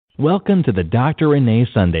Welcome to the Dr. Renee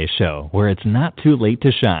Sunday Show, where it's not too late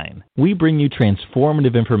to shine. We bring you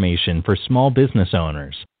transformative information for small business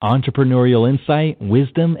owners, entrepreneurial insight,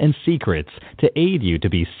 wisdom, and secrets to aid you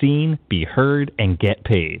to be seen, be heard, and get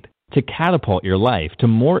paid, to catapult your life to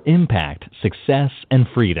more impact, success, and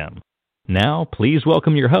freedom. Now, please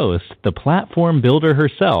welcome your host, the platform builder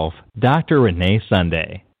herself, Dr. Renee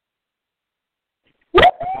Sunday.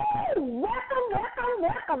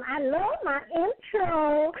 Welcome. I love my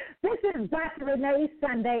intro. This is Dr. Renee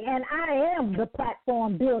Sunday, and I am the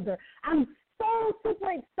platform builder. I'm so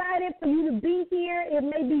super excited for you to be here. It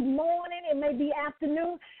may be morning, it may be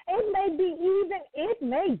afternoon, it may be evening, it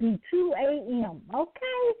may be 2 a.m.,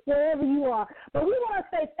 okay, wherever you are. But we want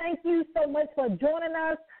to say thank you so much for joining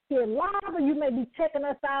us here live, or you may be checking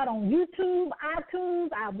us out on YouTube, iTunes,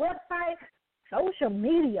 our website, social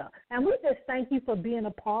media. And we just thank you for being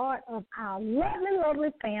a part of our lovely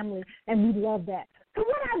family, and we love that. So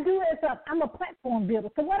what I do is I'm a platform builder.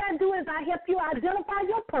 So what I do is I help you identify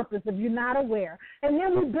your purpose if you're not aware. And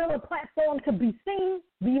then we build a platform to be seen,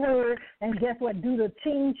 be heard, and guess what? Do the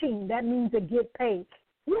ching-ching. That means to get paid.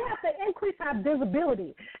 We have to increase our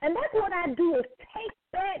visibility. And that's what I do is take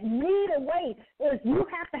that need away, is you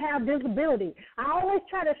have to have visibility. I always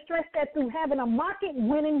try to stress that through having a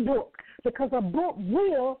market-winning book, because a book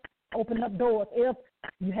will open up doors if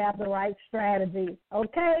you have the right strategy,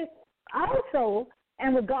 okay? Also,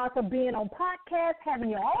 in regards to being on podcasts, having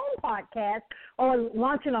your own podcast, or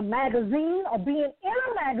launching a magazine, or being in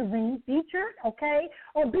a magazine featured, okay,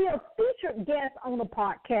 or be a featured guest on a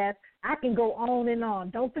podcast, I can go on and on.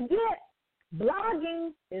 Don't forget,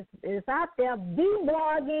 blogging is out there. Be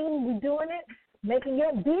blogging. We're doing it, making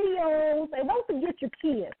your videos. And don't forget your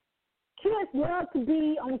kids. Kids love to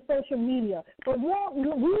be on social media, but we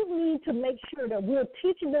need to make sure that we're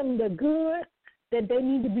teaching them the good that they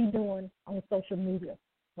need to be doing on social media,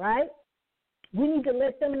 right? We need to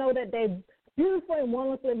let them know that they're beautiful and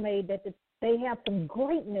wonderfully made, that they have some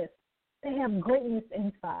greatness. They have greatness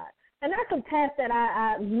inside. And that's a task that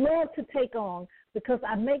I love to take on, because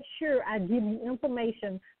I make sure I give you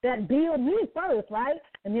information that builds me first, right?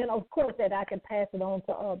 And then, of course, that I can pass it on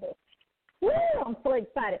to others. Woo, I'm so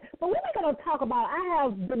excited. But what we're going to talk about, I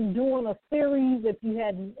have been doing a series. If you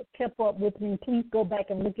hadn't kept up with me, please go back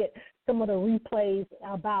and look at some of the replays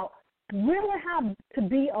about really how to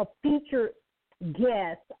be a featured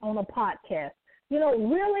guest on a podcast. You know,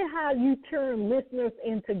 really how you turn listeners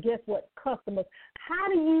into, guess what, customers. How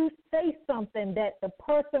do you say something that the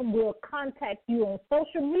person will contact you on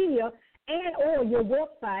social media and or your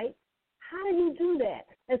website? How do you do that?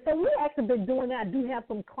 And so we've actually been doing that. I do have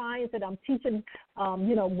some clients that I'm teaching,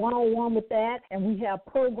 one-on-one with that, and we have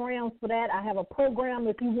programs for that. I have a program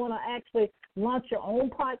if you want to actually launch your own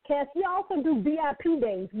podcast. We also do VIP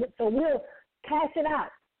days, so we'll cash it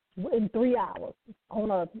out in 3 hours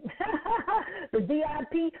on the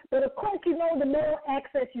VIP. But of course, the more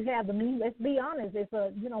access you have to me, let's be honest, it's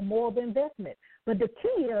more of an investment. But the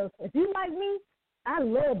key is, if you like me, I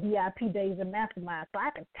love VIP days and masterminds, so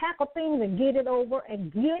I can tackle things and get it over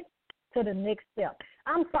and get to the next step.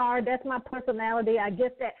 I'm sorry, that's my personality. I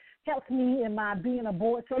guess that helps me in my being a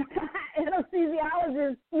board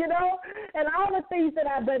anesthesiologist, and all the things that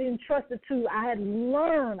I've been entrusted to. I've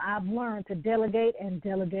learned to delegate, and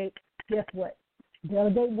delegate, guess what?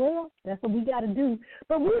 Delegate well. That's what we got to do.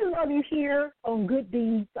 But we love you here on Good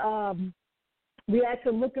Deeds. We're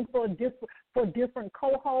actually looking for different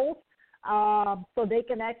co-hosts, so they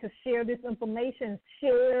can actually share this information,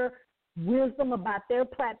 share wisdom about their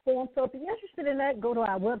platform. So if you're interested in that, go to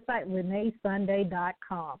our website,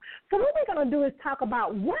 reneesunday.com. So what we're going to do is talk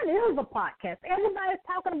about what is a podcast. Everybody's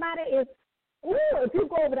talking about it. If you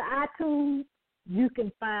go over to iTunes, you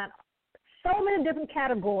can find so many different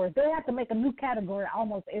categories. They have to make a new category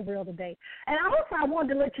almost every other day. And also I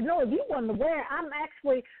wanted to let you know, if you weren't aware, I'm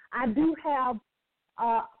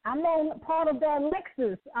on part of the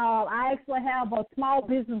Alexis. I actually have a small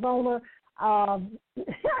business owner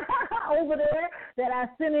over there that I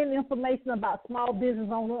send in information about small business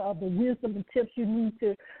owner, of the wisdom and tips you need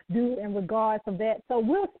to do in regards to that. So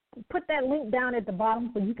we'll put that link down at the bottom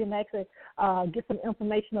so you can actually get some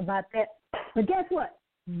information about that. But guess what?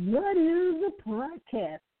 What is a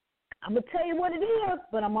podcast? I'm going to tell you what it is,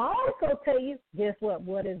 but I'm also tell you, guess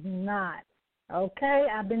what is not. Okay,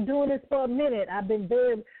 I've been doing this for a minute. I've been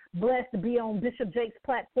very blessed to be on Bishop Jake's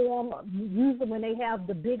platform. Usually when they have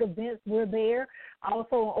the big events, we're there.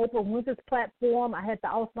 Also on Oprah Winfrey's platform, I had the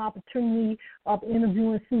awesome opportunity of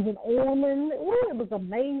interviewing Susan Orman. Ooh, it was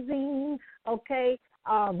amazing. Okay,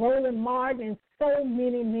 Roland Martin, and so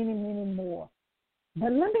many more.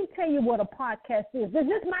 But let me tell you what a podcast is. This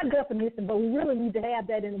is my definition, but we really need to have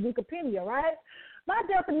that in Wikipedia, right? My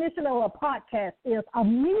definition of a podcast is a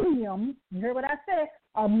medium, you hear what I said,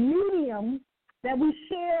 a medium that we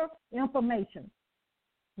share information.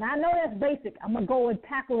 Now, I know that's basic. I'm going to go and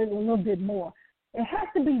tackle it a little bit more. It has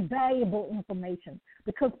to be valuable information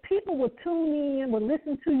because people will tune in, will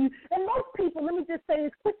listen to you. And most people, let me just say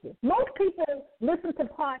this quickly, most people listen to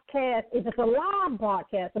podcasts, if it's a live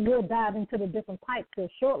broadcast, and we'll dive into the different types here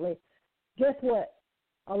shortly. Guess what?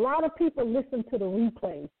 A lot of people listen to the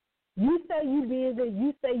replays. You say you busy,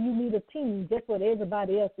 you say you need a team, guess what?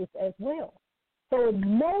 Everybody else is as well. So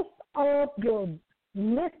most of your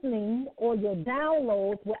listening or your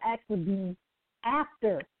downloads will actually be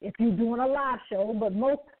after if you're doing a live show, but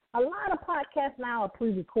a lot of podcasts now are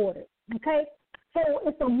pre-recorded, okay? So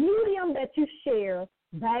it's a medium that you share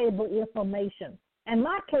valuable information. In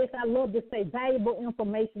my case, I love to say valuable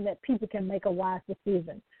information that people can make a wise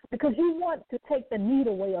decision because you want to take the need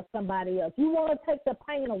away of somebody else. You want to take the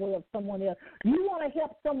pain away of someone else. You want to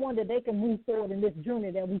help someone that they can move forward in this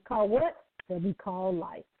journey that we call what? That we call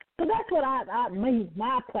life. So that's what I made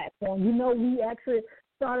my platform. You know, we actually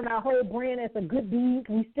started our whole brand as a Good Deeds.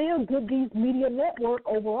 We still Good Deeds Media Network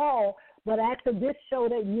overall, but actually this show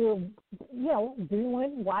that you're,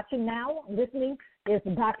 doing, watching now, listening, is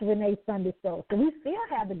the Dr. Renee Sunday Show. So we still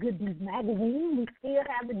have the Good Deeds magazine. We still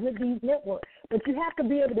have the Good Deeds Network. But you have to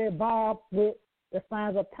be able to evolve with the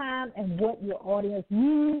signs of time and what your audience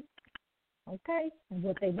needs, okay, and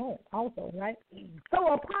what they want also, right? So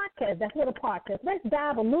a podcast, that's what a podcast. Let's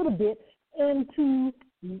dive a little bit into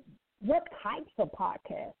what types of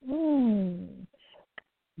podcasts.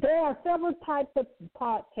 There are several types of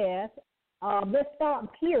podcasts. Let's start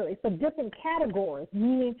here. It's a different categories,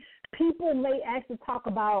 meaning people may actually talk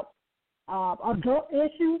about adult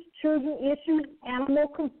issues, children issues, animal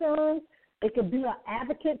concerns. It could be an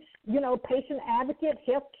advocate, patient advocate,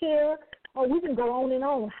 health care, or we can go on and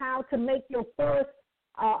on, how to make your first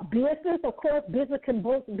business. Of course, business can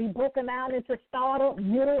be broken out into startup,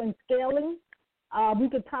 middle, and scaling. We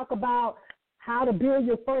could talk about how to build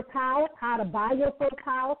your first house, how to buy your first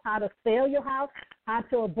house, how to sell your house, how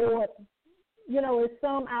to avoid, there's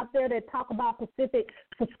some out there that talk about specific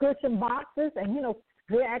subscription boxes. And,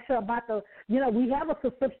 we're actually about we have a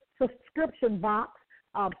subscription box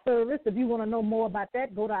service. If you want to know more about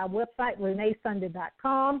that, go to our website,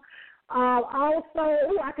 reneesunday.com. Also,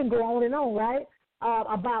 I can go on and on, right?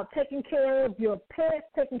 About taking care of your pets,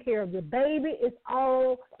 taking care of your baby. It's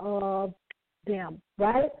all of them,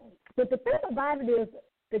 right? But the thing about it is,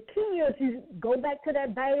 the key is you go back to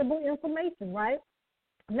that valuable information, right?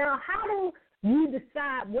 Now, how do you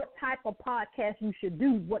decide what type of podcast you should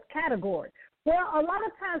do, what category? Well, a lot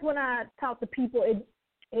of times when I talk to people, it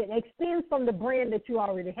extends from the brand that you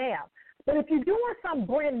already have. But if you're doing something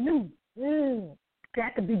brand new,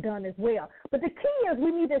 that could be done as well. But the key is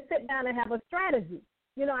we need to sit down and have a strategy.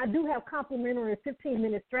 I do have complimentary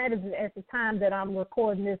 15-minute strategies at the time that I'm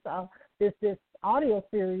recording this audio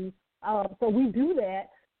series. So we do that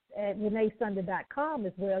at reneesunday.com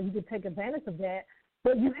as well. You can take advantage of that.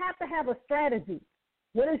 But you have to have a strategy.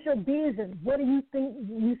 What is your vision? What do you think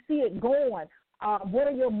you see it going? What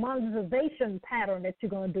are your monetization pattern that you're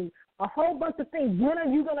going to do? A whole bunch of things. When are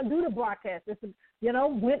you going to do the broadcast? When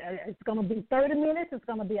it's going to be 30 minutes. It's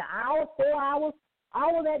going to be an hour, 4 hours.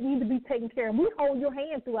 All of that needs to be taken care of. We hold your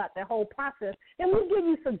hand throughout the whole process, and we give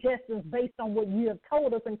you suggestions based on what you have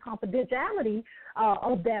told us in confidentiality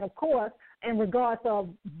of that, of course, in regards of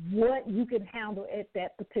what you can handle at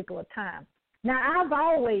that particular time. Now, I've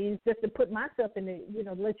always, just to put myself in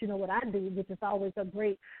the, let you know what I do, which is always a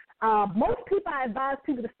great, most people, I advise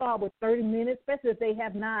people to start with 30 minutes, especially if they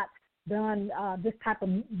have not done this type of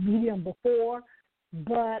medium before.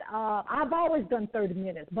 But I've always done 30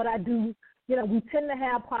 minutes, but I do, we tend to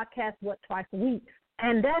have podcasts, twice a week.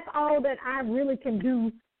 And that's all that I really can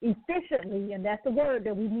do efficiently, and that's the word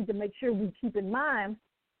that we need to make sure we keep in mind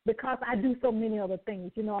because I do so many other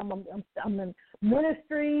things. I'm in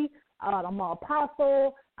ministry. I'm an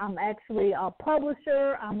apostle. I'm actually a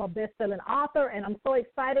publisher. I'm a best-selling author, and I'm so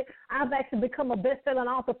excited. I've actually become a best-selling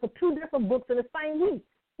author for 2 different books in the same week.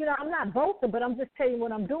 I'm not boasting, but I'm just telling you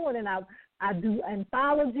what I'm doing, and I do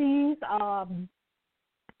anthologies.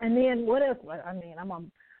 And then what else? I mean,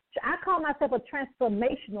 I call myself a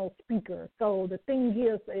transformational speaker. So the thing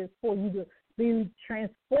is for you to be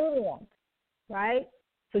transformed, right?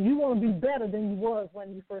 So you want to be better than you was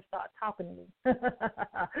when you first started talking to me.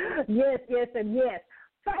 Yes, and yes.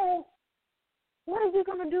 So what are you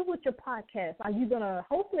going to do with your podcast? Are you going to,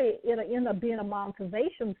 hopefully it'll end up being a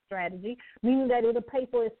monetization strategy, meaning that it'll pay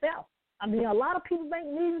for itself. I mean, a lot of people make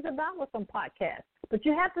millions of dollars from podcasts, But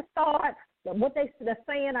you have to start, what they're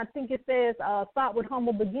saying, I think it says, start with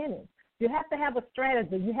humble beginnings. You have to have a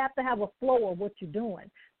strategy. You have to have a flow of what you're doing.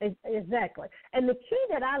 Exactly. And the key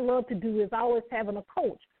that I love to do is always having a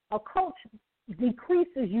coach. A coach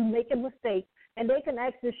decreases you making mistakes, and they can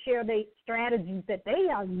actually share their strategies that they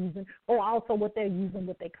are using or also what they're using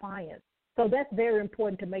with their clients. So that's very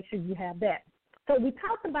important to make sure you have that. So we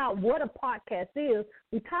talked about what a podcast is.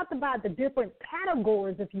 We talked about the different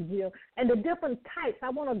categories, if you will, and the different types. I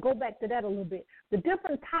want to go back to that a little bit. The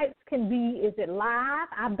different types can be, is it live?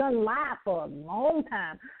 I've done live for a long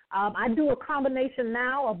time. I do a combination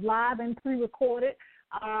now of live and pre-recorded.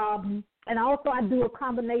 And also I do a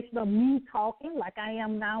combination of me talking like I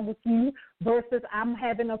am now with you versus I'm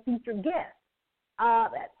having a featured guest.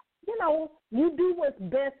 You do what's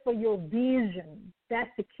best for your vision. That's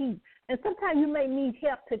the key. And sometimes you may need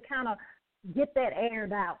help to kind of get that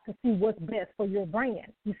aired out to see what's best for your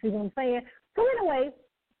brand. You see what I'm saying? So anyway,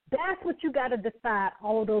 that's what you got to decide,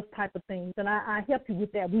 all those type of things. And I help you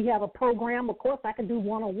with that. We have a program. Of course, I can do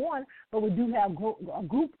one-on-one, but we do have a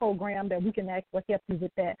group program that we can actually help you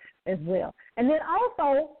with that as well. And then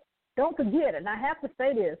also, don't forget, and I have to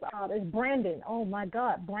say this, is branding. Oh, my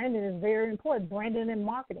God, branding is very important, branding and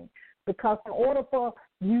marketing. Because in order for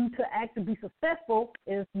you to actually be successful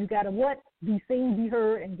is you got to what? Be seen, be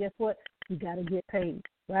heard, and guess what? You got to get paid,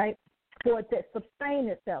 right? For it to sustain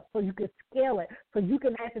itself, so you can scale it, so you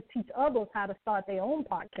can actually teach others how to start their own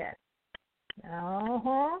podcast.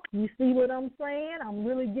 You see what I'm saying? I'm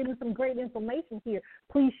really giving some great information here.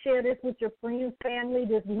 Please share this with your friends, family,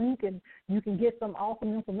 this link, and you can get some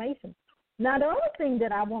awesome information. Now, the other thing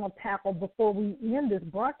that I want to tackle before we end this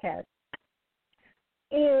broadcast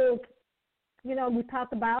is, we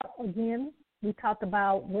talked about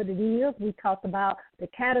what it is. We talked about the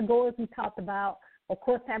categories. We talked about, of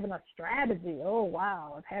course, having a strategy. Oh,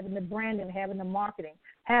 wow. Having the branding, having the marketing,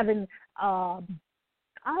 having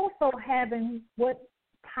also having what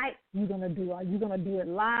type you're going to do. Are you going to do it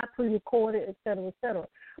live, pre-recorded, et cetera, et cetera?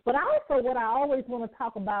 But also what I always want to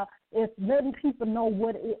talk about is letting people know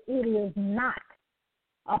what it is not.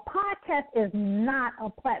 A podcast is not a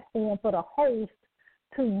platform for the host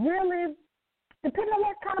to really, depending on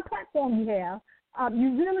what kind of platform you have,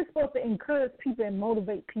 you're really supposed to encourage people and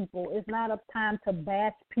motivate people. It's not a time to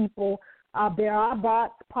bash people. There are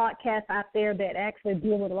podcasts out there that actually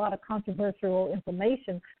deal with a lot of controversial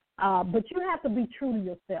information, but you have to be true to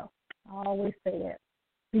yourself. I always say that.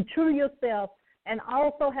 Be true to yourself and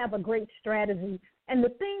also have a great strategy. And the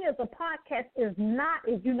thing is, a podcast is not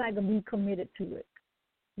if you're not going to be committed to it.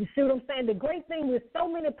 You see what I'm saying? The great thing is so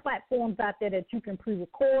many platforms out there that you can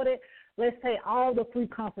pre-record it. Let's say all the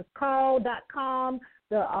freeconferencecall.com,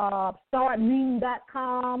 the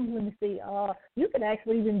startmeeting.com. Let me see. You can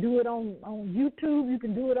actually even do it on YouTube. You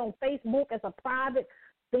can do it on Facebook as a private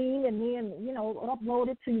thing and then, upload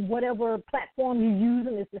it to whatever platform you're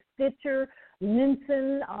using. It's the Stitcher,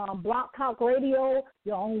 Linson, Blog Talk Radio,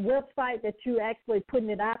 your own website that you're actually putting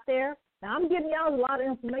it out there. Now, I'm giving y'all a lot of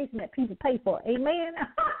information that people pay for. Amen?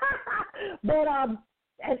 But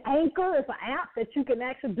an Anchor is an app that you can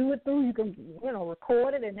actually do it through. You can,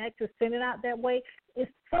 record it and actually send it out that way.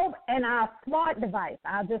 And our smart device,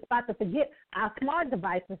 I was just about to forget, our smart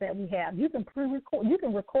devices that we have, you can pre-record, you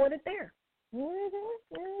can record it there.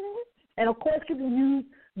 And, of course, you can use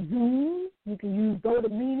Zoom. You can use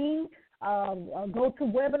GoToMeeting.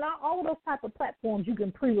 GoToWebinar, all those type of platforms, you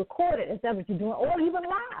can pre-record it. Is that what you're doing? Or even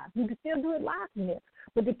live. You can still do it live from there.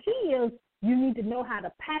 But the key is you need to know how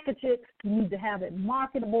to package it. You need to have it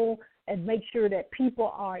marketable and make sure that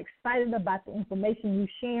people are excited about the information you're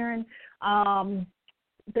sharing.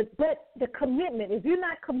 But the commitment, if you're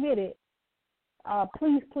not committed,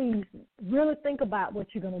 please really think about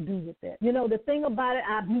what you're going to do with it. The thing about it,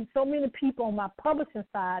 I've met so many people on my publishing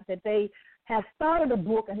side that they have started a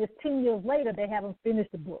book, and it's 10 years later they haven't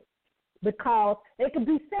finished the book because it could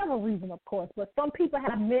be several reasons, of course, but some people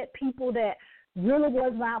have met people that really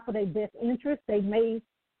wasn't out for their best interest. They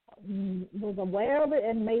was aware of it,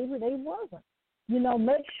 and maybe they wasn't.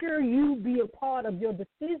 Make sure you be a part of your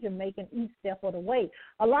decision-making each step of the way.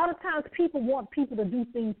 A lot of times people want people to do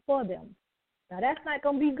things for them. Now, that's not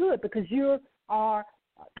going to be good because you are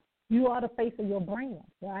the face of your brand,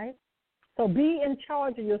 right? So be in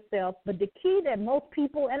charge of yourself. But the key that most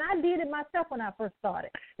people, and I did it myself when I first started,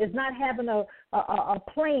 is not having a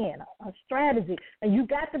plan, a strategy. And you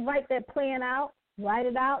got to write that plan out, write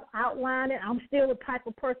it out, outline it. I'm still the type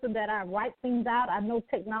of person that I write things out. I know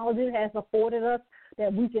technology has afforded us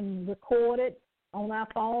that we can record it on our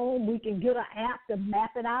phone. We can get an app to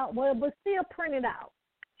map it out, but still print it out.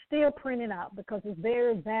 Still print it out because it's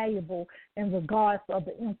very valuable in regards of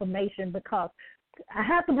the information because I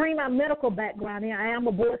have to bring my medical background in. I am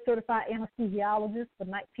a board-certified anesthesiologist for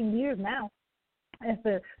 19 years now. At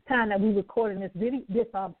the time that we recorded this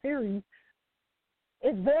series,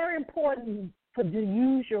 it's very important to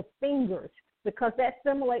use your fingers because that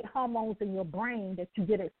stimulates hormones in your brain that you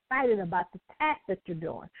get excited about the task that you're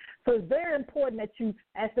doing. So it's very important that you,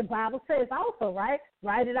 as the Bible says also, right,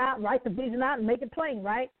 write it out, write the vision out and make it plain,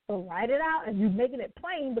 right? So write it out and you're making it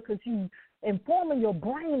plain because you informing your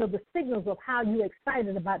brain of the signals of how you're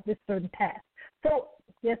excited about this certain task. So,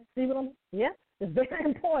 yes, see what it's very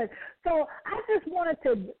important. So I just wanted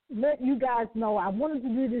to let you guys know I wanted to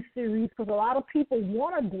do this series because a lot of people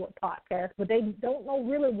want to do a podcast, but they don't know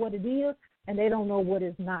really what it is and they don't know what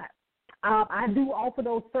it's not. I do offer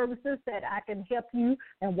those services that I can help you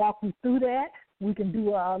and walk you through that. We can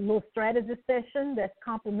do a little strategy session that's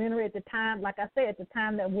complimentary at the time. Like I said, at the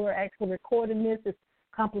time that we're actually recording this, it's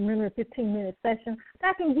complimentary 15-minute session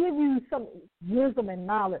that can give you some wisdom and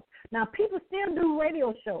knowledge. Now, people still do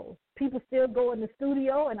radio shows. People still go in the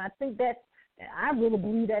studio, and I think I really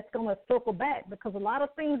believe that's going to circle back because a lot of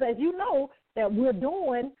things, as you know, that we're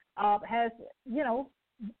doing has,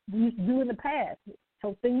 we used to do in the past.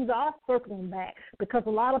 So things are circling back because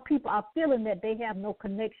a lot of people are feeling that they have no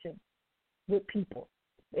connection with people.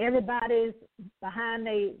 Everybody's behind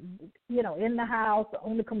in the house,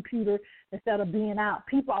 on the computer, instead of being out.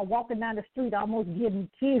 People are walking down the street almost getting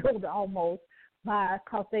killed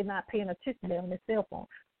because they're not paying attention on their cell phone.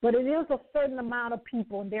 But it is a certain amount of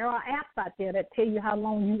people, and there are apps out there that tell you how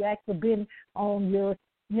long you've actually been on your,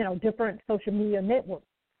 different social media networks.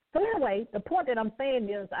 So anyway, the point that I'm saying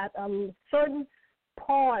is at a certain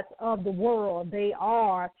parts of the world, they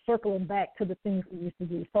are circling back to the things we used to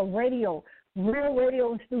do. So radio, real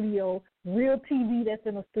radio in studio, real TV that's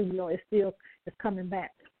in a studio is coming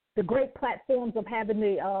back. The great platforms of having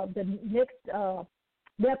the next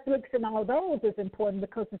Netflix and all those is important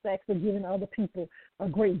because it's actually giving other people a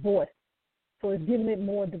great voice. So it's giving it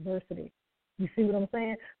more diversity. You see what I'm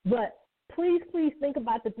saying? But please think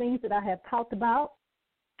about the things that I have talked about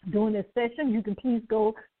during this session. You can please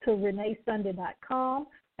go to ReneeSunday.com,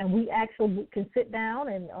 and we actually can sit down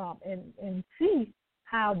and see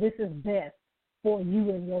how this is best for you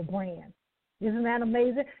and your brand. Isn't that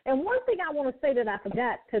amazing? And one thing I want to say that I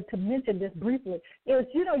forgot to mention this briefly is,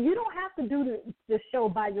 you don't have to do the show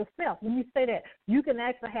by yourself. When you say that, you can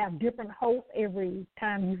actually have different hosts every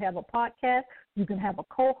time you have a podcast. You can have a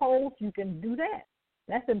co-host. You can do that.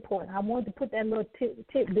 That's important. I wanted to put that little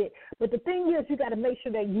tidbit. But the thing is, you got to make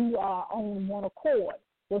sure that you are on one accord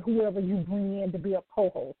with whoever you bring in to be a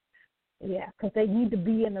co-host. Yeah, because they need to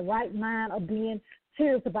be in the right mind of being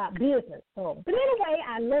serious about business. So, but anyway,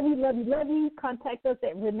 I love you. Contact us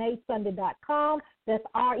at ReneeSunday.com. That's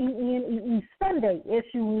RENEE Sunday,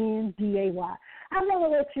 SUNDAY. I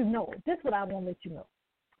want to let you know, this is what I want to let you know,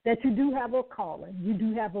 that you do have a calling. You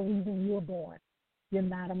do have a reason you were born. You're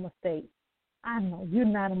not a mistake. I know, you're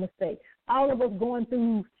not a mistake. All of us going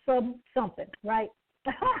through something, right?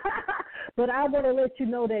 But I want to let you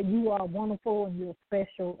know that you are wonderful and you're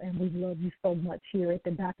special, and we love you so much here at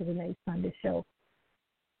the Dr. Renee Sunday Show.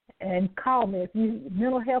 And call me.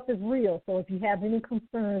 Mental health is real, so if you have any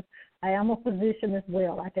concerns, I am a physician as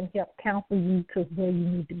well. I can help counsel you to where you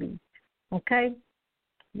need to be. Okay?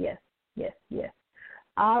 Yes.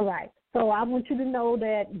 All right. So I want you to know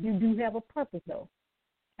that you do have a purpose, though.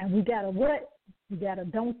 And we got to what? We got to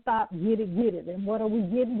don't stop, get it. And what are we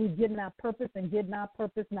getting? We're getting our purpose and getting our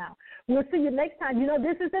purpose now. We'll see you next time.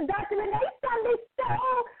 This is the Dr. Renee Sunday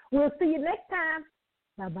Show. We'll see you next time.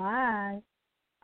 Bye-bye.